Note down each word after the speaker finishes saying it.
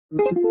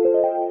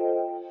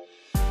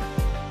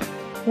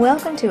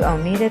Welcome to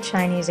Omida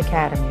Chinese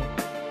Academy.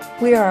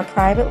 We are a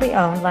privately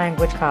owned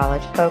language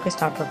college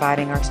focused on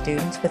providing our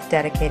students with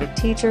dedicated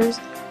teachers,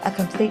 a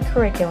complete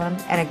curriculum,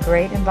 and a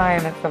great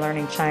environment for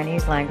learning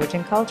Chinese language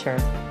and culture.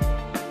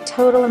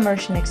 Total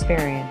immersion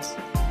experience.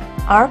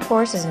 Our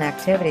courses and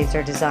activities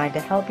are designed to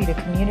help you to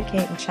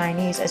communicate in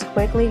Chinese as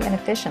quickly and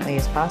efficiently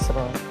as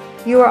possible.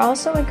 You are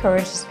also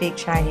encouraged to speak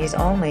Chinese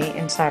only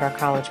inside our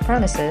college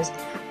premises,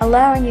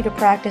 allowing you to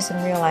practice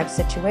in real-life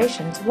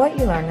situations what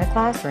you learn in the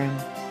classroom.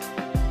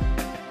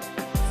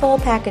 Full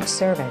package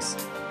service.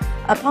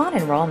 Upon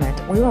enrollment,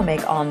 we will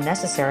make all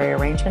necessary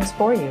arrangements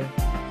for you.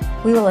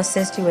 We will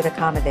assist you with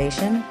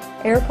accommodation,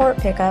 airport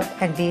pickup,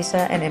 and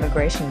visa and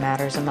immigration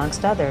matters,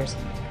 amongst others.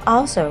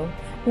 Also,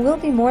 we'll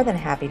be more than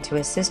happy to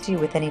assist you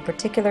with any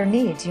particular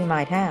needs you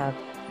might have.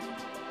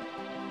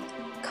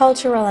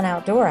 Cultural and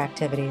outdoor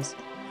activities.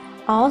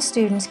 All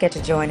students get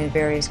to join in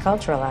various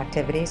cultural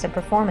activities and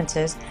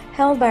performances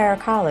held by our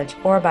college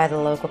or by the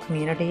local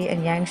community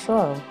in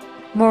Yangshuo.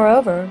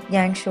 Moreover,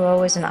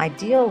 Yangshuo is an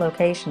ideal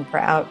location for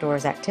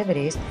outdoors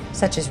activities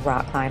such as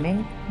rock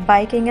climbing,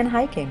 biking, and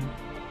hiking.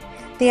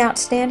 The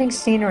outstanding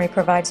scenery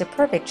provides a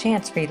perfect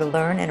chance for you to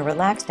learn in a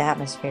relaxed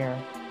atmosphere.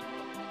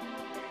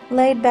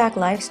 Laid-back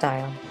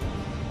lifestyle.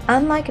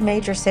 Unlike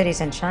major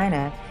cities in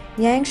China,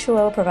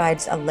 Yangshuo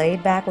provides a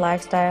laid-back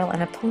lifestyle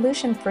and a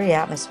pollution-free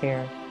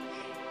atmosphere.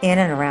 In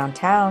and around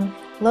town,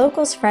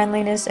 locals'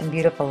 friendliness and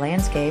beautiful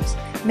landscapes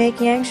make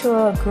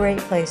Yangshuo a great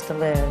place to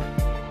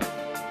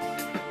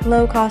live.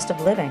 Low cost of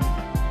living.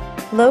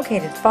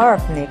 Located far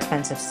from the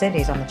expensive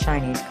cities on the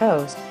Chinese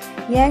coast,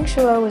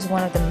 Yangshuo is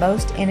one of the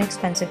most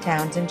inexpensive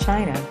towns in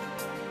China.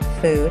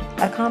 Food,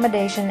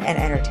 accommodation, and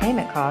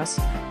entertainment costs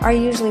are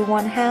usually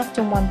 1/2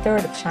 to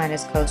 1/3 of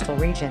China's coastal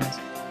regions.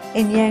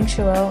 In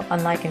Yangshuo,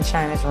 unlike in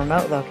China's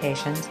remote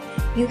locations,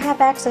 you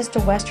have access to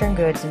Western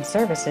goods and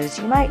services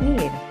you might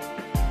need.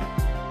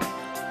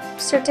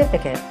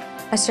 Certificate.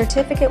 A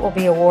certificate will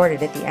be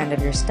awarded at the end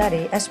of your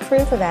study as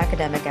proof of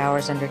academic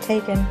hours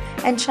undertaken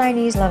and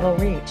Chinese level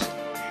reached.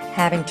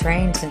 Having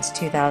trained since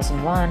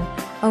 2001,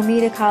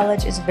 Omida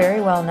College is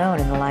very well known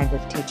in the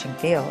language teaching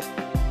field.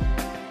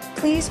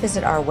 Please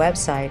visit our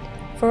website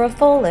for a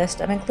full list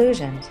of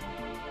inclusions.